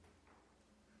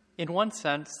in one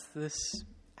sense, this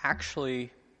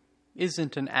actually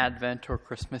isn't an Advent or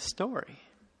Christmas story.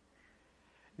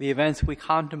 The events we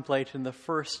contemplate in the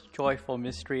first joyful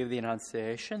mystery of the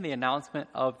Annunciation, the announcement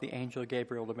of the angel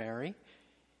Gabriel to Mary,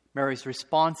 Mary's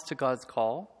response to God's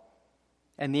call,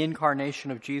 and the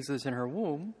incarnation of Jesus in her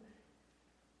womb,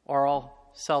 are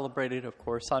all celebrated, of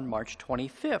course, on March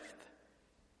 25th,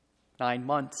 9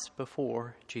 months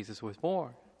before Jesus was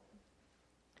born.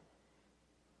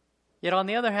 Yet on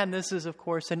the other hand, this is, of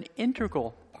course, an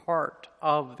integral part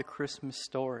of the Christmas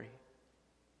story.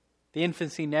 The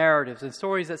infancy narratives and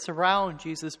stories that surround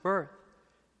Jesus' birth.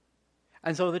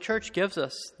 And so the Church gives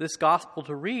us this gospel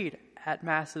to read at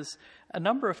Masses a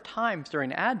number of times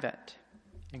during Advent,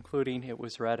 including it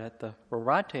was read at the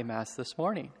Rorate Mass this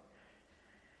morning.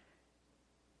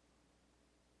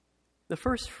 The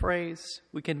first phrase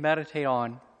we can meditate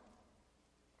on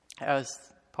as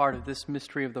part of this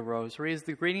mystery of the Rosary is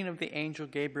the greeting of the angel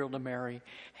Gabriel to Mary,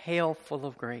 "Hail, full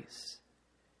of grace."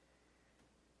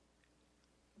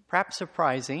 Perhaps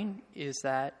surprising is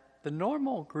that the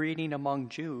normal greeting among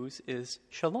Jews is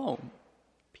shalom,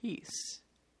 peace.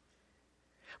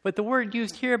 But the word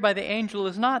used here by the angel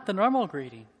is not the normal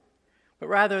greeting, but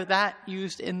rather that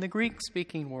used in the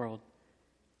Greek-speaking world,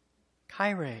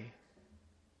 Kyrie,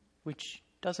 which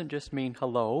doesn't just mean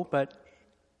hello, but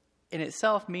in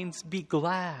itself means be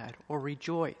glad or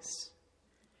rejoice.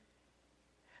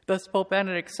 Thus, Pope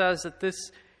Benedict says that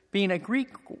this, being a Greek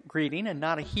greeting and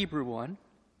not a Hebrew one,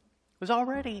 was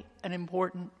already an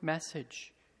important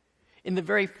message. In the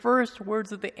very first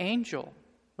words of the angel,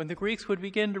 when the Greeks would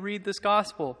begin to read this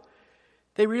gospel,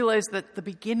 they realized that the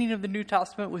beginning of the New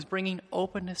Testament was bringing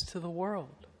openness to the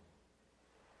world.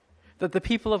 That the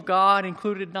people of God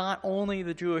included not only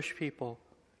the Jewish people,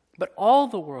 but all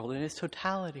the world in its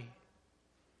totality.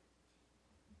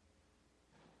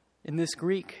 In this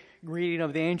Greek greeting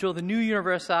of the angel, the new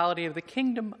universality of the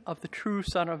kingdom of the true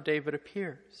Son of David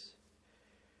appears.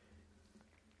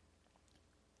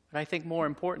 But I think more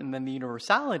important than the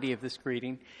universality of this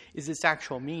greeting is its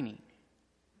actual meaning.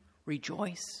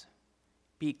 Rejoice,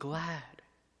 be glad.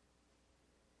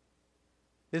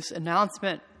 This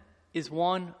announcement is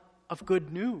one of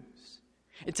good news.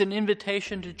 It's an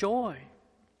invitation to joy.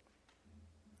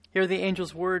 Here the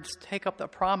angel's words take up the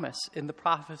promise in the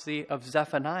prophecy of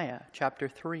Zephaniah, chapter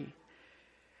 3,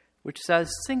 which says,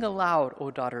 "Sing aloud,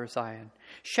 O daughter of Zion.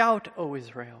 Shout, O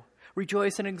Israel.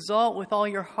 Rejoice and exult with all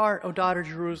your heart, O daughter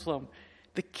Jerusalem.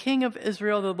 The King of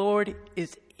Israel, the Lord,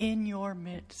 is in your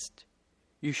midst.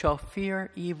 You shall fear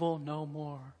evil no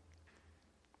more."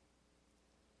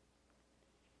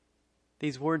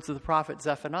 These words of the prophet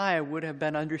Zephaniah would have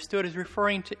been understood as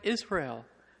referring to Israel,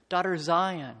 daughter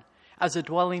Zion, as a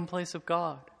dwelling place of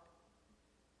God.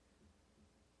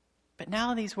 But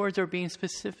now these words are being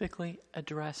specifically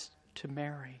addressed to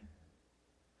Mary,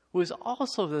 who is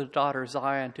also the daughter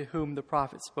Zion to whom the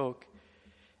prophet spoke,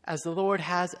 as the Lord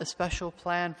has a special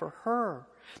plan for her,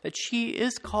 that she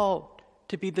is called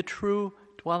to be the true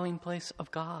dwelling place of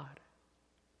God.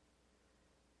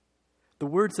 The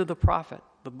words of the prophet,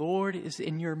 "The Lord is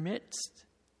in your midst,"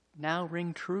 now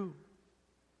ring true.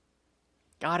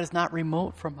 God is not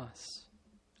remote from us,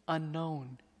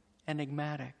 unknown,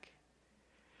 enigmatic.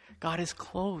 God is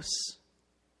close,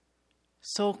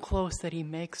 so close that he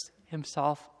makes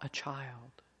himself a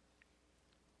child.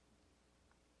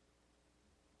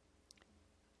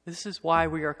 This is why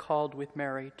we are called with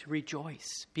Mary to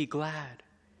rejoice, be glad.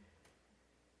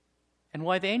 And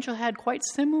why the angel had quite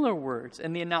similar words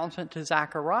in the announcement to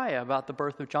Zechariah about the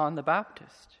birth of John the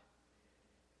Baptist.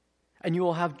 "And you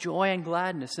will have joy and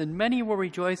gladness, and many will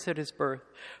rejoice at his birth,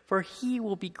 for he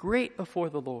will be great before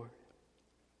the Lord."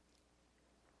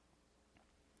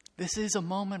 This is a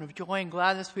moment of joy and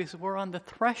gladness because we're on the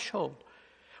threshold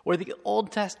where the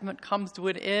Old Testament comes to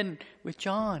an end with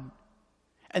John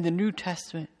and the New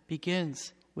Testament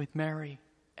begins with Mary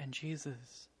and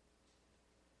Jesus.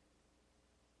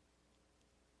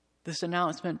 This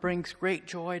announcement brings great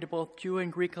joy to both Jew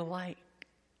and Greek alike.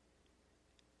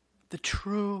 The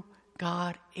true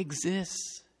God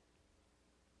exists.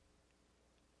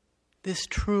 This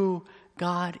true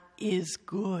God is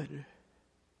good.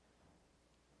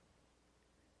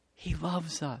 He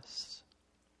loves us.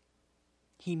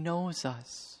 He knows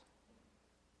us.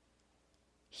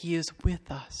 He is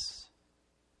with us.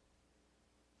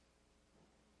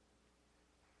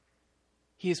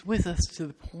 He is with us to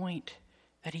the point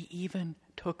that he even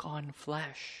took on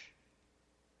flesh.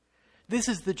 This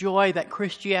is the joy that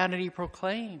Christianity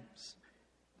proclaims.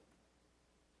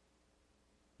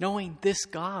 Knowing this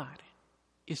God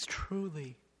is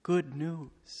truly good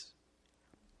news.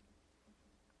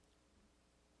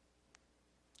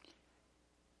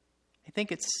 I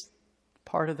think it's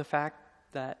part of the fact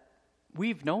that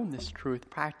we've known this truth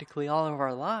practically all of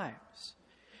our lives.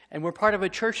 And we're part of a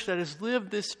church that has lived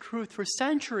this truth for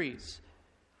centuries.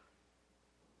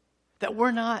 That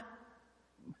we're not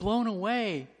blown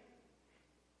away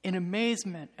in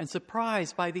amazement and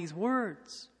surprise by these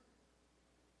words.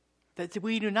 That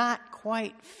we do not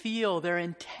quite feel their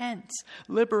intense,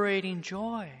 liberating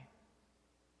joy.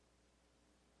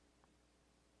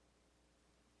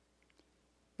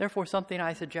 Therefore, something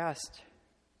I suggest,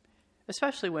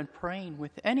 especially when praying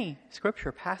with any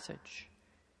scripture passage,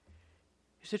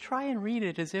 is to try and read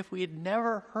it as if we had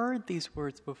never heard these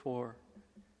words before.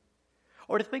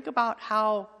 Or to think about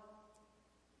how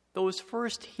those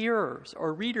first hearers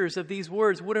or readers of these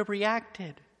words would have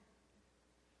reacted.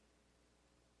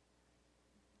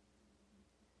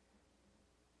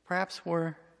 Perhaps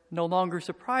we're no longer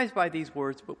surprised by these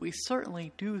words, but we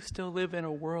certainly do still live in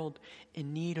a world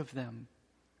in need of them.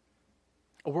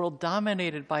 A world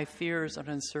dominated by fears and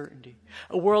uncertainty.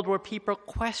 A world where people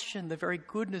question the very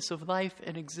goodness of life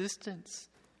and existence.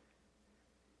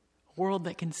 A world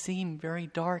that can seem very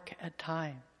dark at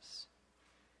times.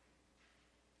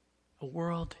 A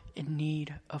world in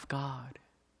need of God.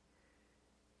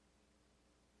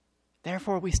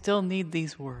 Therefore, we still need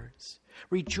these words.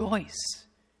 Rejoice.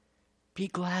 Be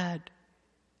glad.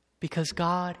 Because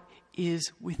God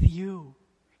is with you.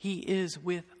 He is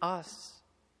with us.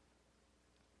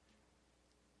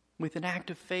 With an act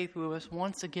of faith, we must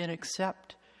once again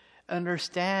accept,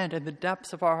 understand in the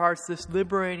depths of our hearts this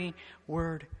liberating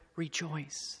word,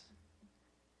 rejoice.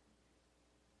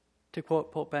 To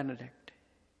quote Pope Benedict,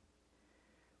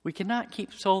 we cannot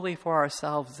keep solely for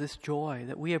ourselves this joy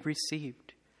that we have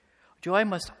received. Joy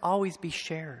must always be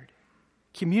shared,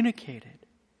 communicated.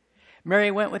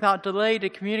 Mary went without delay to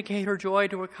communicate her joy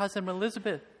to her cousin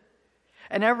Elizabeth.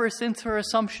 And ever since her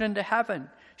assumption into heaven,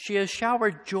 she has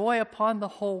showered joy upon the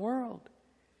whole world.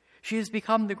 She has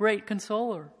become the great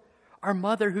consoler, our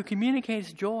mother who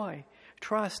communicates joy,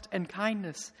 trust, and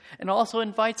kindness, and also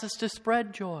invites us to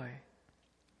spread joy.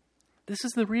 This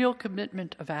is the real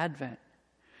commitment of Advent,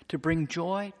 to bring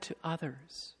joy to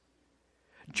others.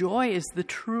 Joy is the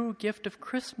true gift of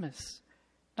Christmas,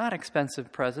 not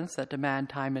expensive presents that demand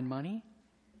time and money.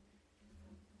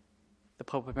 The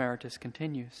Pope Emeritus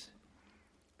continues.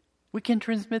 We can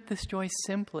transmit this joy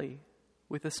simply,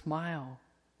 with a smile,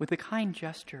 with a kind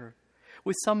gesture,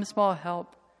 with some small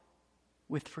help,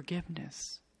 with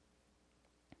forgiveness.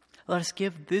 Let us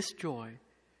give this joy,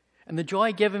 and the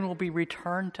joy given will be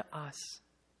returned to us.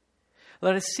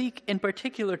 Let us seek in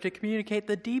particular to communicate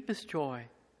the deepest joy,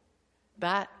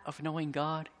 that of knowing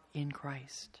God in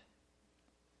Christ.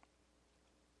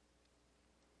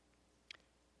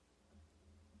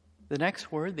 The next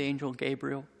word the angel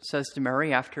Gabriel says to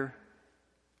Mary after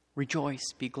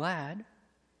rejoice, be glad,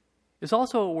 is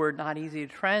also a word not easy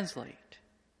to translate.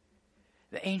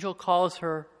 The angel calls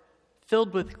her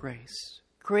filled with grace,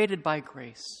 created by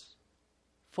grace,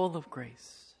 full of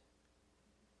grace.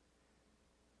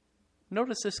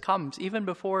 Notice this comes even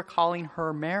before calling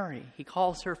her Mary. He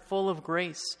calls her full of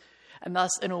grace, and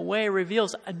thus in a way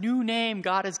reveals a new name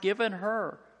God has given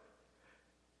her,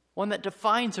 one that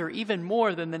defines her even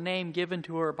more than the name given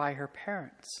to her by her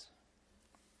parents.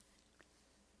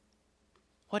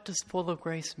 What does full of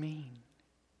grace mean?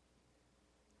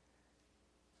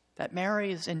 That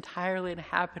Mary is entirely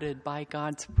inhabited by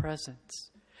God's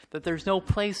presence, that there's no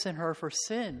place in her for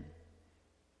sin.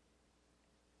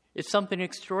 It's something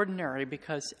extraordinary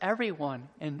because everyone,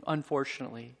 and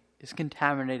unfortunately, is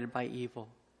contaminated by evil.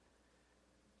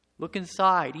 Look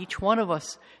inside. Each one of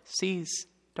us sees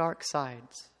dark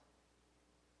sides.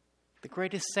 The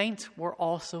greatest saints were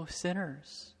also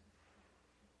sinners.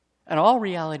 And all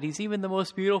realities, even the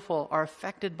most beautiful, are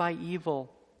affected by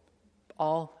evil,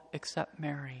 all except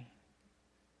Mary.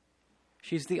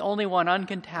 She's the only one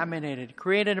uncontaminated,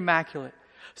 created immaculate,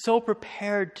 so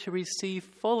prepared to receive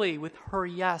fully with her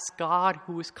yes God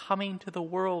who is coming to the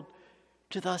world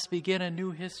to thus begin a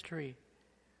new history.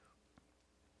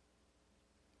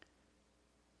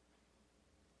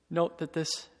 Note that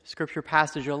this scripture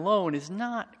passage alone is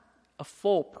not a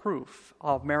full proof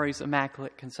of Mary's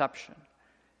immaculate conception.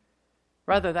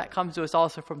 Rather, that comes to us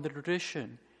also from the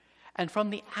tradition and from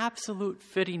the absolute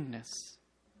fittingness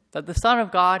that the Son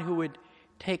of God who would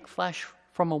take flesh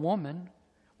from a woman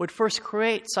would first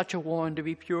create such a woman to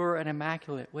be pure and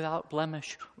immaculate without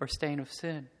blemish or stain of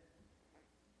sin.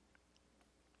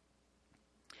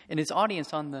 In his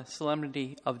audience on the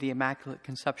solemnity of the Immaculate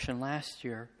Conception last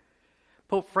year,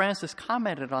 Pope Francis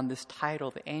commented on this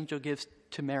title the angel gives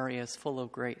to Mary as full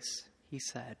of grace. He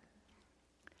said,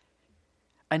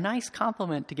 A nice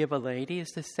compliment to give a lady is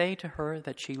to say to her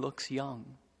that she looks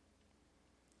young.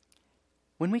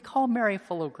 When we call Mary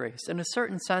full of grace, in a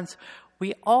certain sense,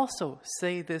 we also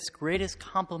say this greatest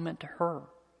compliment to her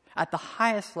at the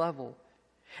highest level.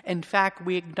 In fact,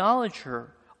 we acknowledge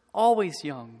her always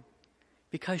young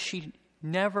because she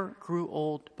never grew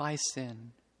old by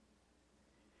sin.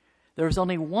 There's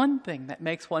only one thing that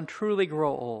makes one truly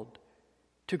grow old: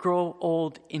 to grow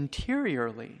old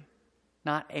interiorly,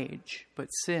 not age,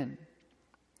 but sin.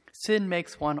 Sin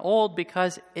makes one old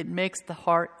because it makes the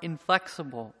heart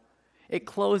inflexible. It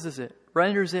closes it,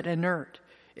 renders it inert.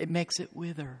 It makes it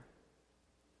wither.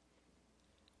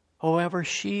 However,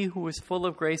 she who is full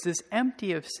of grace is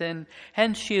empty of sin,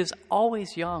 hence she is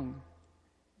always young.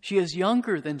 She is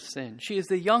younger than sin. She is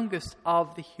the youngest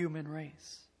of the human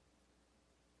race.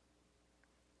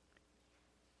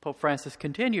 Pope Francis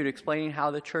continued explaining how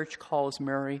the Church calls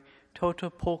Mary tota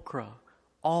pulchra,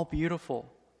 all beautiful.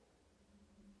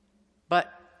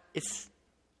 But it's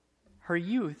her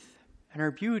youth and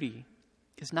her beauty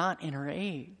is not in her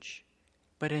age,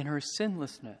 but in her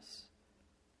sinlessness,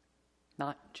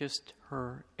 not just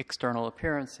her external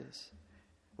appearances.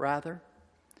 Rather,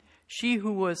 she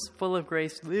who was full of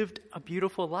grace lived a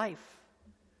beautiful life.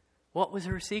 What was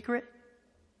her secret?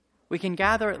 We can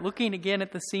gather it looking again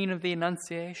at the scene of the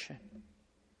Annunciation.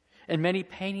 In many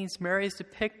paintings, Mary is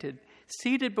depicted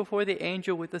seated before the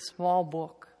angel with a small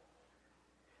book.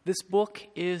 This book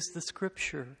is the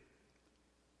Scripture.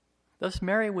 Thus,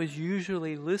 Mary was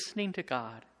usually listening to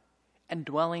God and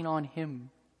dwelling on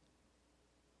Him.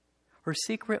 Her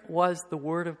secret was the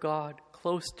Word of God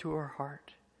close to her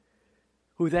heart,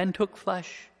 who then took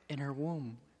flesh in her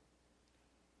womb.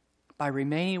 By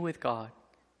remaining with God,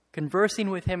 conversing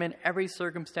with Him in every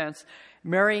circumstance,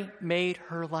 Mary made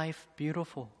her life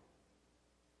beautiful.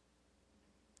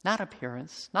 Not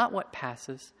appearance, not what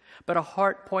passes, but a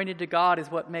heart pointed to God is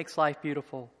what makes life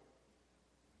beautiful.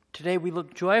 Today we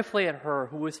look joyfully at her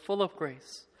who is full of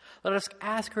grace. Let us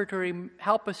ask her to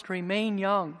help us to remain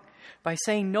young by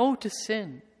saying no to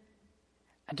sin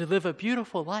and to live a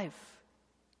beautiful life,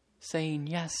 saying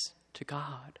yes to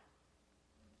God.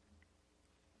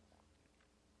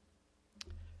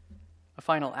 A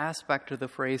final aspect of the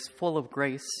phrase full of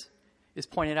grace is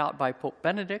pointed out by Pope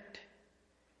Benedict,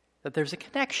 that there's a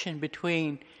connection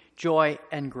between joy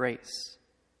and grace.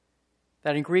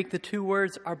 That in Greek the two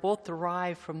words are both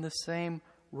derived from the same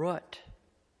root.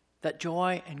 That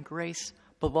joy and grace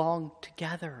belong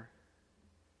together.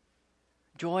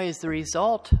 Joy is the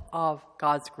result of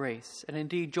God's grace, and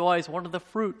indeed joy is one of the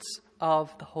fruits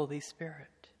of the Holy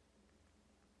Spirit.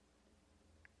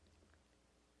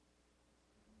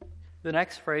 The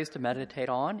next phrase to meditate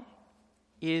on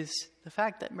is the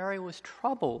fact that Mary was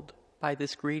troubled by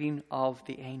this greeting of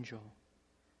the angel.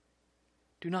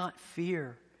 Do not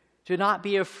fear. Do not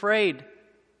be afraid,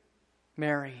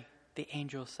 Mary, the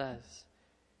angel says.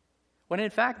 When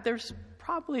in fact, there's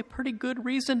probably a pretty good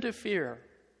reason to fear.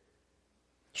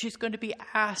 She's going to be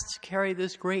asked to carry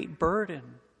this great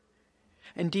burden.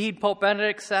 Indeed, Pope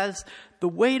Benedict says, the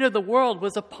weight of the world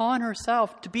was upon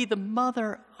herself to be the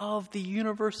mother of the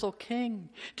universal King,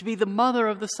 to be the mother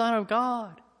of the Son of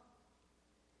God.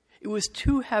 It was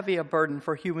too heavy a burden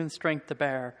for human strength to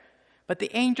bear. But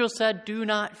the angel said, do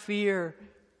not fear.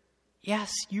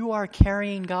 Yes, you are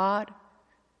carrying God,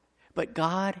 but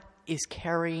God is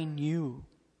carrying you.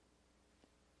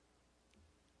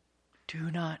 Do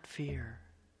not fear.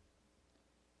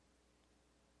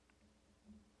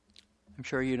 I'm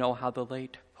sure you know how the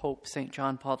late Pope St.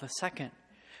 John Paul II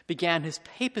began his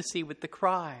papacy with the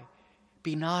cry,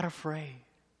 be not afraid.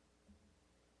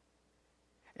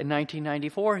 In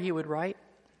 1994, he would write,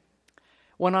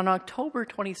 when on October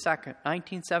 22nd,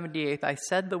 1978, I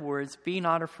said the words, be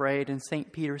not afraid, in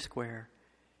St. Peter's Square,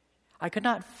 I could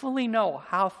not fully know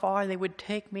how far they would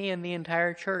take me and the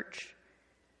entire church.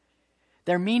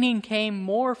 Their meaning came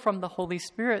more from the Holy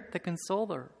Spirit, the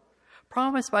Consoler,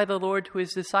 promised by the Lord to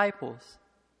His disciples,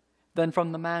 than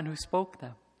from the man who spoke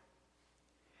them.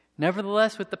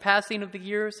 Nevertheless, with the passing of the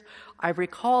years, I've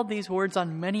recalled these words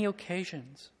on many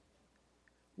occasions.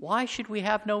 Why should we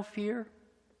have no fear?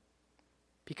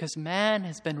 Because man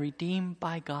has been redeemed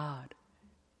by God.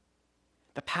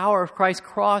 The power of Christ's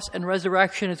cross and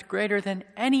resurrection is greater than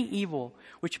any evil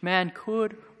which man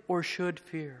could or should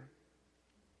fear.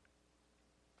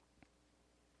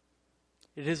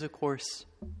 It is, of course,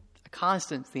 a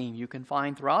constant theme you can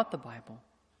find throughout the Bible.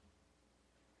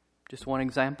 Just one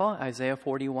example, Isaiah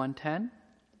 41:10.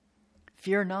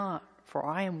 Fear not, for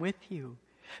I am with you.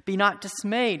 Be not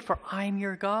dismayed, for I am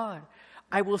your God.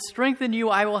 I will strengthen you,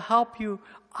 I will help you,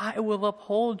 I will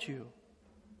uphold you.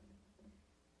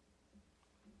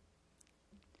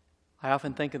 I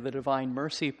often think of the Divine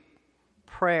Mercy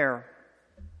prayer,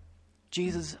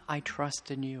 Jesus, I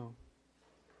trust in you,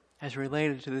 as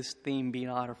related to this theme, be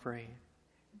not afraid.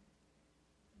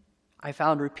 I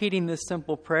found repeating this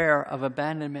simple prayer of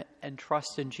abandonment and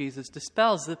trust in Jesus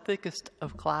dispels the thickest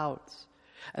of clouds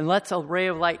and lets a ray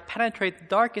of light penetrate the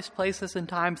darkest places and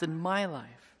times in my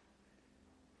life.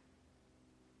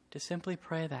 To simply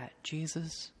pray that,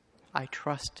 Jesus, I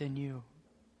trust in you.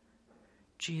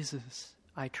 Jesus,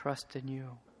 I trust in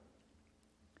you.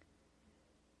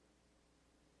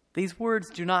 These words,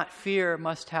 do not fear,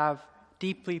 must have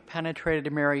deeply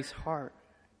penetrated Mary's heart.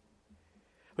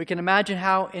 We can imagine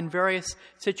how in various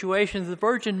situations the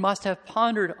Virgin must have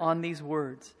pondered on these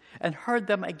words and heard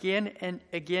them again and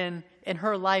again in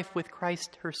her life with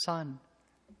Christ, her Son.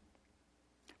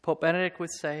 Pope Benedict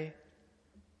would say,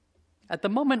 at the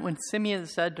moment when Simeon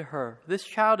said to her, this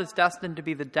child is destined to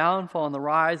be the downfall and the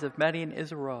rise of Median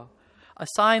Israel, a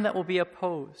sign that will be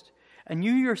opposed, and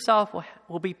you yourself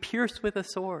will be pierced with a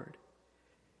sword.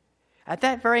 At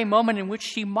that very moment in which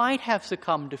she might have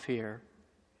succumbed to fear,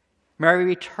 Mary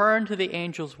returned to the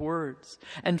angel's words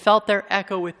and felt their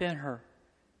echo within her.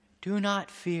 Do not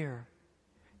fear.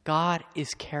 God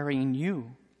is carrying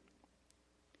you.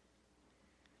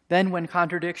 Then when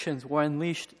contradictions were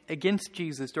unleashed against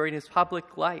Jesus during his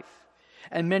public life,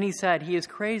 and many said, he is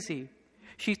crazy,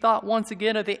 she thought once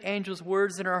again of the angel's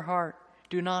words in her heart,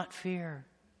 do not fear,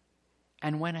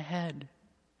 and went ahead.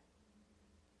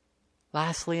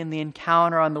 Lastly, in the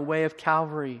encounter on the way of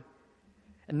Calvary,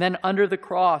 and then under the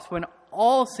cross, when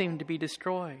all seemed to be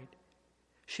destroyed,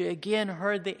 she again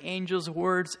heard the angel's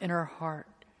words in her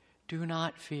heart, do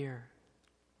not fear.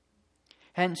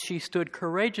 Hence she stood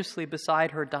courageously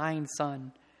beside her dying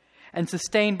Son, and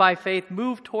sustained by faith,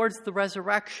 moved towards the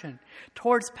resurrection,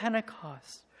 towards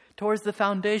Pentecost, towards the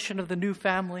foundation of the new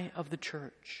family of the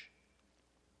church.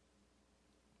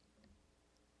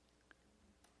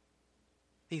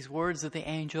 These words of the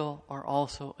angel are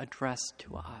also addressed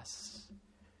to us.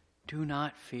 Do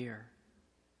not fear.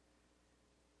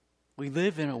 We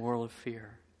live in a world of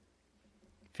fear.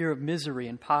 Fear of misery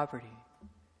and poverty.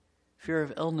 Fear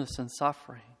of illness and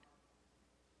suffering.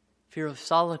 Fear of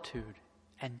solitude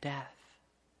and death.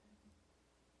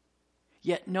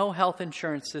 Yet no health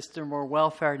insurance system or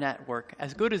welfare network,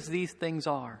 as good as these things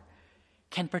are,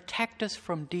 can protect us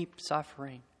from deep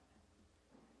suffering.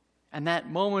 And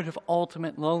that moment of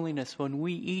ultimate loneliness when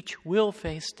we each will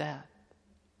face death.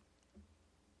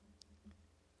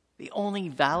 The only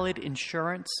valid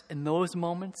insurance in those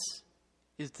moments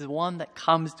is the one that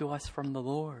comes to us from the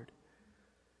Lord,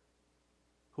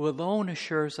 who alone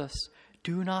assures us,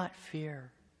 do not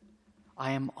fear,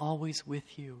 I am always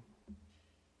with you.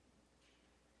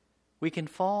 We can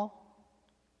fall,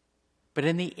 but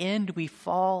in the end we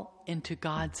fall into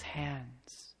God's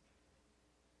hands.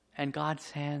 And God's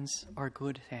hands are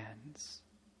good hands.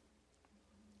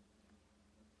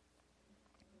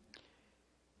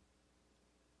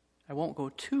 I won't go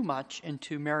too much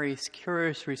into Mary's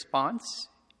curious response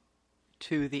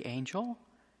to the angel.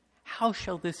 How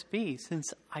shall this be,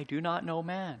 since I do not know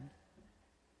man?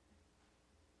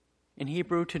 In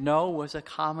Hebrew, to know was a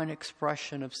common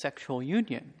expression of sexual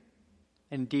union.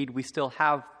 Indeed, we still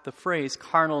have the phrase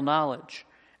carnal knowledge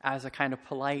as a kind of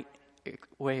polite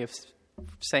way of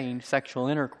saying sexual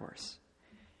intercourse.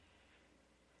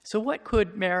 So what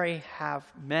could Mary have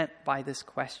meant by this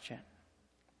question?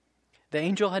 The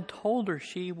angel had told her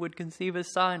she would conceive a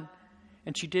son,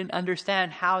 and she didn't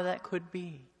understand how that could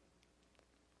be.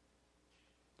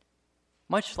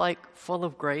 Much like full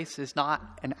of grace is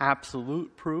not an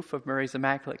absolute proof of Mary's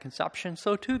immaculate conception,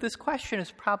 so too this question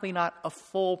is probably not a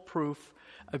full proof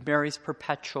of Mary's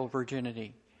perpetual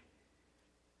virginity.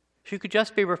 She could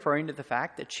just be referring to the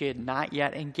fact that she had not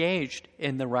yet engaged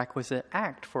in the requisite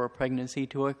act for a pregnancy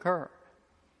to occur.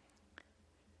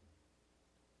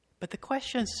 But the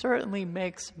question certainly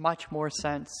makes much more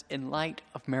sense in light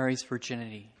of Mary's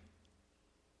virginity.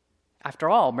 After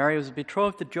all, Mary was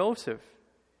betrothed to Joseph,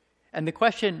 and the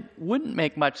question wouldn't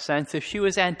make much sense if she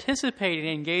was anticipating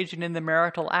engaging in the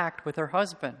marital act with her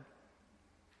husband.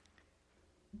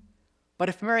 But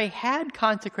if Mary had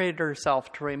consecrated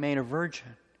herself to remain a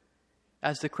virgin,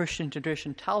 as the Christian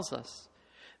tradition tells us,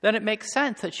 then it makes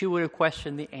sense that she would have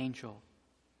questioned the angel.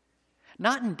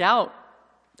 Not in doubt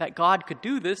that God could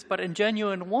do this, but in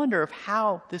genuine wonder of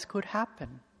how this could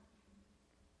happen.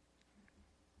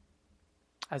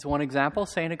 As one example,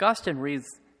 St. Augustine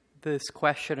reads this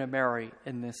question of Mary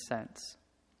in this sense.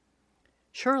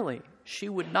 Surely she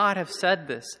would not have said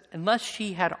this unless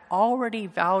she had already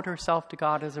vowed herself to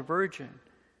God as a virgin.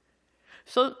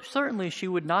 So certainly she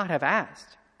would not have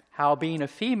asked, how, being a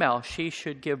female, she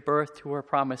should give birth to her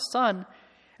promised son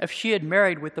if she had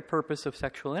married with the purpose of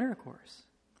sexual intercourse.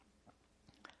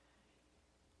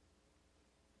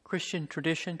 Christian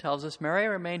tradition tells us Mary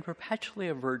remained perpetually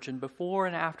a virgin before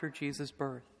and after Jesus'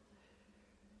 birth.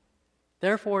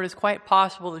 Therefore, it is quite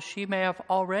possible that she may have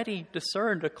already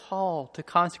discerned a call to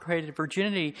consecrated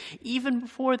virginity even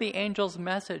before the angel's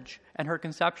message and her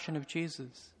conception of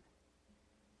Jesus.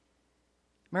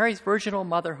 Mary's virginal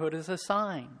motherhood is a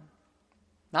sign.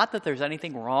 Not that there's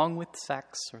anything wrong with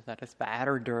sex or that it's bad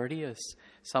or dirty, as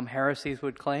some heresies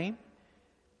would claim.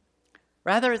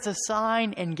 Rather, it's a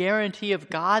sign and guarantee of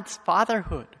God's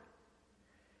fatherhood.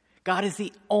 God is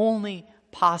the only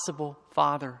possible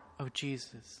father of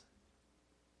Jesus.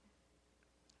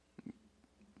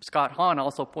 Scott Hahn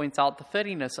also points out the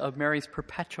fittingness of Mary's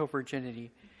perpetual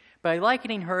virginity by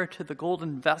likening her to the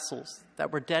golden vessels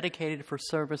that were dedicated for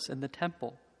service in the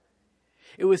temple.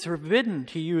 It was forbidden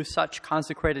to use such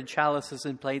consecrated chalices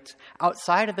and plates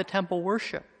outside of the temple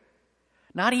worship,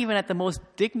 not even at the most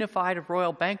dignified of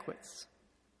royal banquets.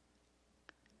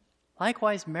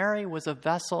 Likewise, Mary was a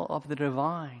vessel of the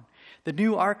divine, the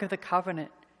new Ark of the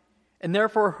Covenant, and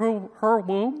therefore her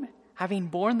womb, having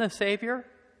borne the Savior,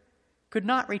 could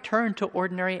not return to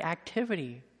ordinary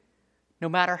activity, no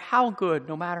matter how good,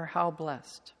 no matter how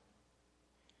blessed.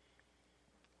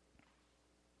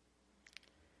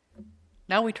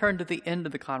 Now we turn to the end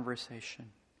of the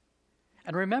conversation.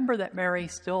 And remember that Mary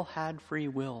still had free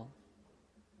will.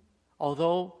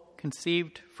 Although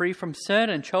conceived free from sin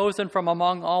and chosen from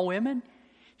among all women,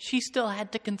 she still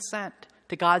had to consent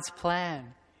to God's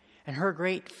plan and her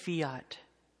great fiat.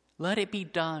 Let it be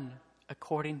done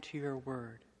according to your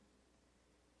word.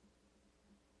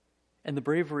 In the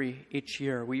Breviary each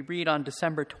year, we read on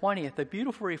December 20th a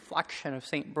beautiful reflection of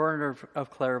St. Bernard of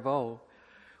Clairvaux,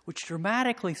 which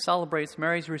dramatically celebrates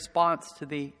Mary's response to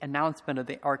the announcement of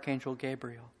the Archangel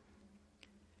Gabriel.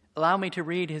 Allow me to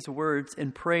read his words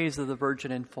in praise of the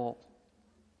Virgin in full.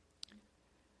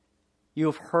 You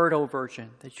have heard, O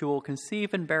Virgin, that you will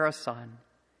conceive and bear a son.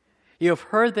 You have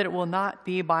heard that it will not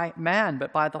be by man,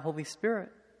 but by the Holy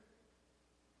Spirit.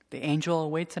 The angel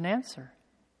awaits an answer.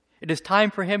 It is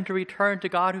time for him to return to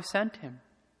God who sent him.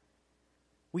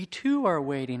 We too are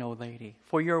waiting, O Lady,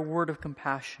 for your word of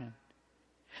compassion.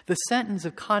 The sentence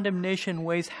of condemnation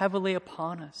weighs heavily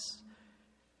upon us.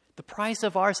 The price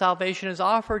of our salvation is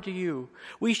offered to you.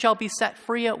 We shall be set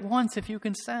free at once if you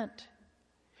consent.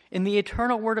 In the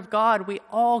eternal word of God, we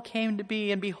all came to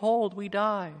be, and behold, we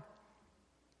die.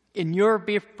 In your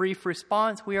brief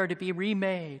response, we are to be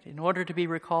remade in order to be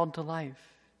recalled to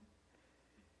life.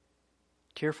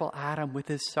 Tearful Adam with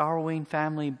his sorrowing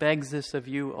family begs this of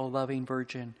you, O loving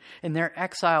Virgin, in their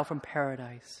exile from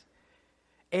paradise.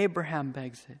 Abraham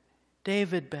begs it.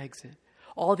 David begs it.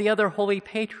 All the other holy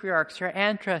patriarchs, your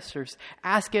ancestors,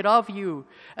 ask it of you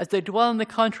as they dwell in the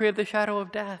country of the shadow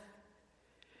of death.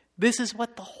 This is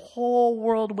what the whole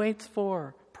world waits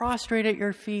for, prostrate at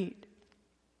your feet.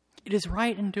 It is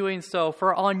right in doing so,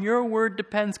 for on your word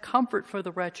depends comfort for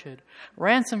the wretched,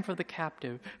 ransom for the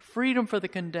captive, freedom for the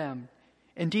condemned,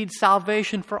 indeed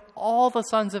salvation for all the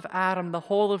sons of Adam, the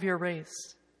whole of your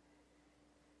race.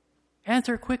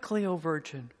 Answer quickly, O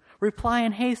Virgin. Reply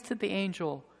in haste to the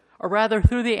angel, or rather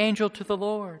through the angel to the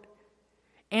Lord.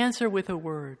 Answer with a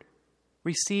word.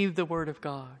 Receive the word of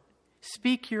God.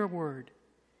 Speak your word.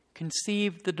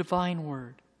 Conceive the divine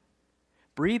word.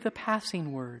 Breathe the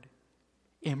passing word.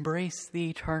 Embrace the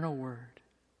eternal word.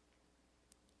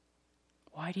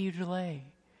 Why do you delay?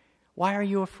 Why are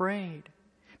you afraid?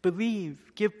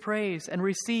 Believe, give praise, and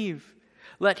receive.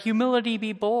 Let humility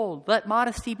be bold. Let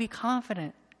modesty be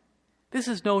confident. This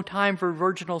is no time for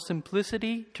virginal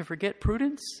simplicity to forget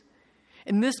prudence.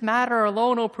 In this matter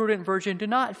alone, O prudent Virgin, do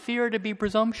not fear to be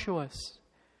presumptuous.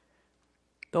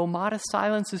 Though modest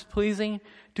silence is pleasing,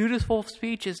 dutiful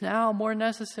speech is now more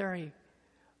necessary.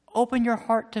 Open your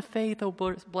heart to faith, O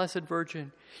Blessed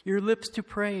Virgin, your lips to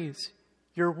praise,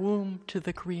 your womb to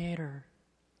the Creator.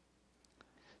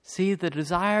 See, the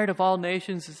desired of all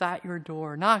nations is at your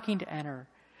door, knocking to enter.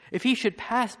 If he should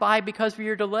pass by because of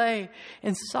your delay,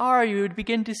 in sorrow you would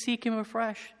begin to seek him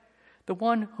afresh, the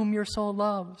one whom your soul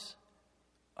loves.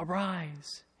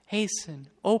 Arise, hasten,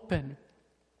 open.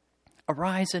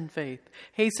 Arise in faith,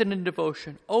 hasten in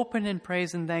devotion, open in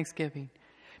praise and thanksgiving.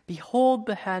 Behold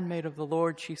the handmaid of the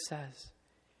Lord, she says.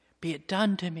 Be it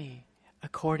done to me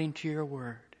according to your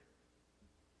word.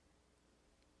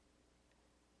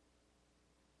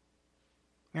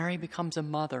 Mary becomes a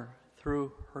mother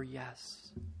through her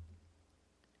yes.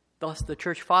 Thus, the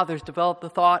church fathers developed the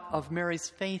thought of Mary's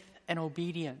faith and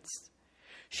obedience.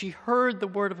 She heard the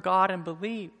word of God and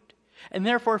believed. and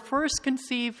therefore first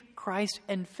conceive Christ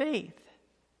in faith.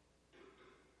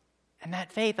 And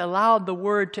that faith allowed the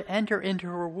Word to enter into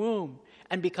her womb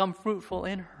and become fruitful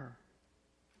in her.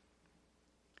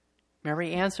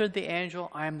 Mary answered the angel,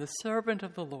 "I am the servant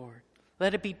of the Lord.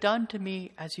 Let it be done to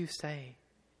me as you say."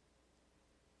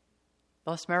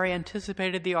 Thus Mary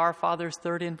anticipated the Our Father's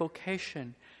third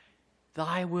invocation,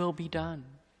 "Thy will be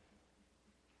done."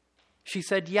 She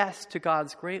said yes to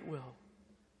God's great will,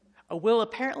 a will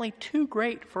apparently too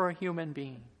great for a human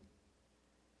being.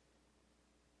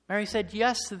 Mary said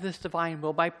yes to this divine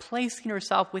will by placing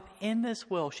herself within this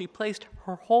will. She placed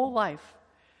her whole life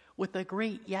with a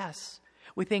great yes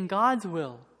within God's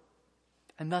will,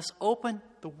 and thus opened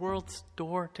the world's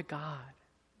door to God.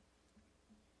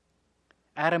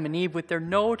 Adam and Eve, with their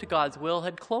no to God's will,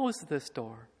 had closed this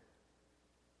door.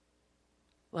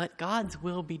 Let God's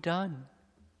will be done,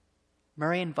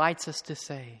 Mary invites us to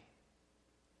say,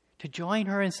 to join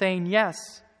her in saying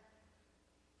yes,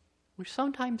 which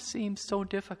sometimes seems so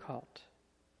difficult.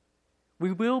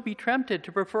 We will be tempted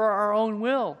to prefer our own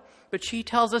will, but she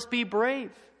tells us, be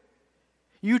brave.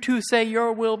 You too say,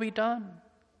 your will be done.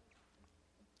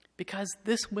 Because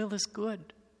this will is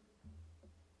good.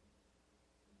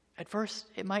 At first,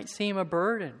 it might seem a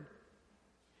burden,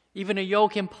 even a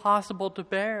yoke impossible to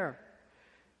bear.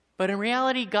 But in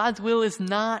reality, God's will is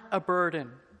not a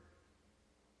burden.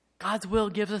 God's will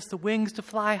gives us the wings to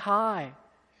fly high.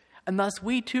 And thus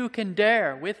we too can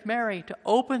dare, with Mary, to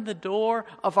open the door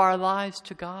of our lives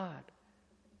to God.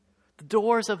 The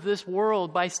doors of this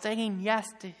world by saying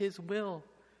yes to His will.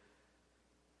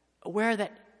 Aware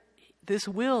that this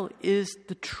will is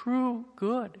the true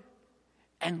good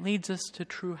and leads us to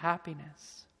true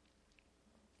happiness.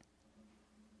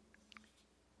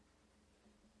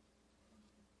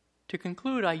 To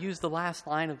conclude, I use the last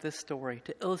line of this story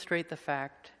to illustrate the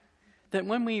fact that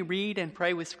when we read and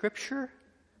pray with Scripture,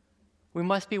 we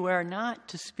must beware not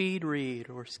to speed read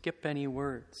or skip any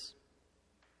words.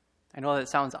 I know that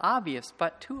sounds obvious,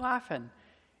 but too often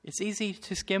it's easy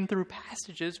to skim through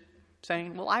passages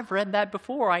saying, well, I've read that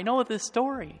before. I know this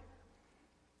story.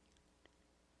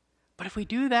 But if we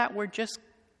do that, we're just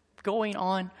going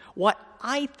on what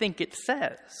I think it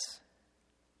says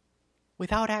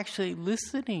without actually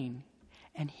listening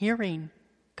and hearing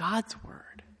God's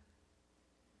word.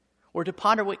 Or to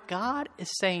ponder what God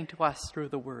is saying to us through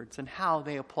the words and how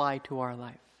they apply to our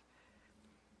life.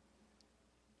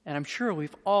 And I'm sure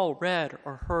we've all read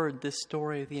or heard this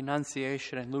story of the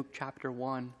Annunciation in Luke chapter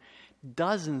 1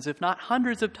 dozens, if not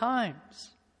hundreds of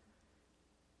times.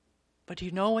 But do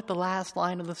you know what the last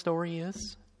line of the story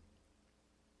is?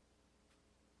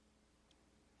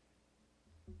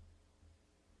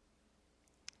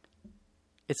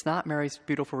 It's not Mary's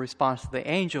beautiful response to the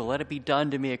angel, let it be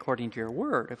done to me according to your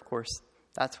word. Of course,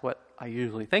 that's what I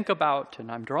usually think about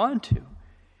and I'm drawn to.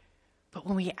 But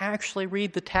when we actually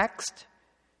read the text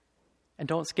and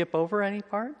don't skip over any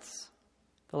parts,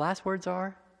 the last words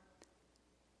are,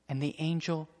 and the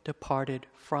angel departed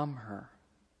from her.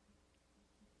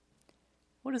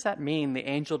 What does that mean, the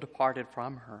angel departed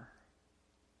from her?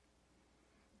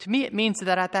 To me, it means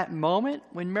that at that moment,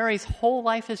 when Mary's whole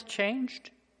life has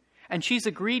changed, and she's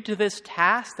agreed to this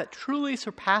task that truly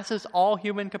surpasses all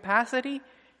human capacity,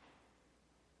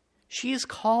 she is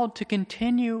called to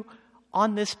continue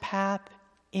on this path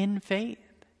in faith.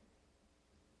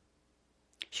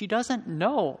 She doesn't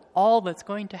know all that's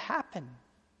going to happen.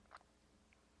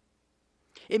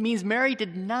 It means Mary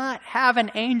did not have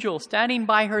an angel standing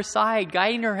by her side,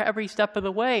 guiding her every step of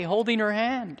the way, holding her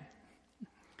hand.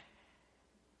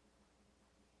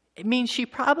 It means she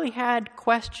probably had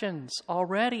questions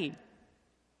already.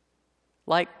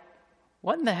 Like,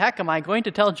 what in the heck am I going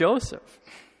to tell Joseph?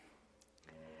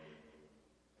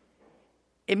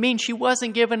 It means she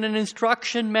wasn't given an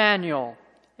instruction manual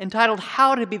entitled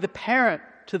How to Be the Parent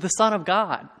to the Son of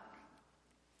God.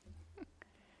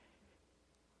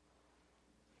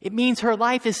 It means her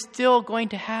life is still going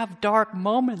to have dark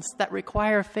moments that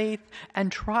require faith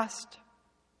and trust.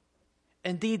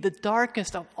 Indeed, the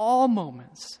darkest of all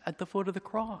moments at the foot of the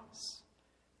cross.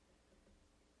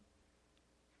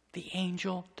 The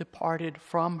angel departed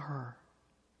from her.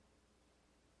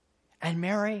 And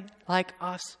Mary, like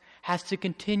us, has to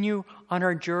continue on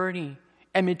her journey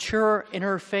and mature in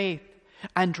her faith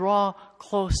and draw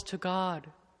close to God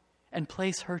and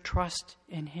place her trust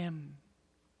in Him.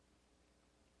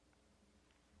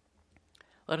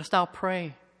 Let us now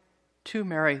pray to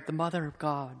Mary, the Mother of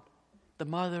God, the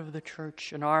Mother of the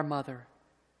Church and our Mother,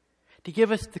 to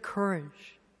give us the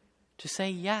courage to say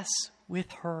yes with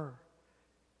her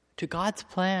to God's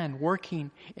plan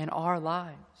working in our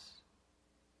lives.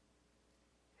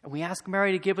 And we ask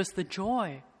Mary to give us the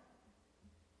joy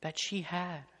that she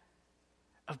had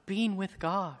of being with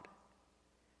God,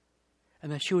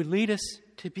 and that she would lead us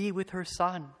to be with her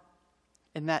Son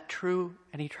in that true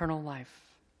and eternal life.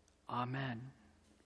 Amen.